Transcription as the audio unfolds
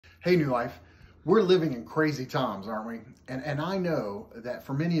Hey, New Life. We're living in crazy times, aren't we? And I know that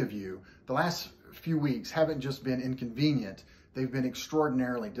for many of you, the last few weeks haven't just been inconvenient, they've been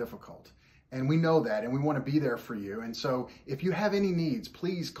extraordinarily difficult. And we know that, and we want to be there for you. And so if you have any needs,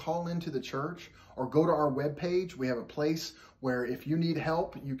 please call into the church or go to our webpage. We have a place where if you need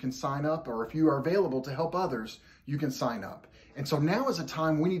help, you can sign up, or if you are available to help others, you can sign up. And so now is a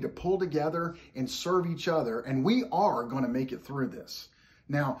time we need to pull together and serve each other, and we are going to make it through this.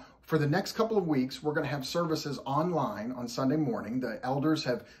 Now, for the next couple of weeks, we're going to have services online on Sunday morning. The elders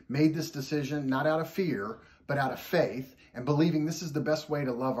have made this decision not out of fear, but out of faith and believing this is the best way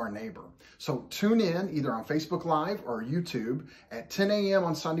to love our neighbor. So tune in either on Facebook Live or YouTube at 10 a.m.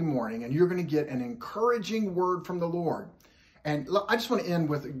 on Sunday morning, and you're going to get an encouraging word from the Lord. And I just want to end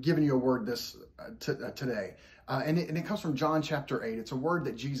with giving you a word today. And it comes from John chapter 8. It's a word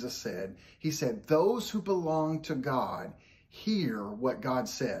that Jesus said. He said, "Those who belong to God hear what God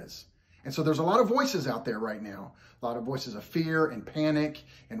says." And so there's a lot of voices out there right now, a lot of voices of fear and panic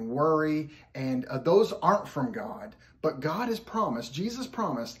and worry, and those aren't from God. But God has promised, Jesus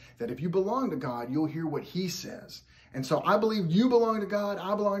promised, that if you belong to God, you'll hear what he says. And so I believe you belong to God,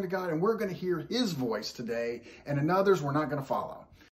 I belong to God, and we're going to hear his voice today, and in others we're not going to follow.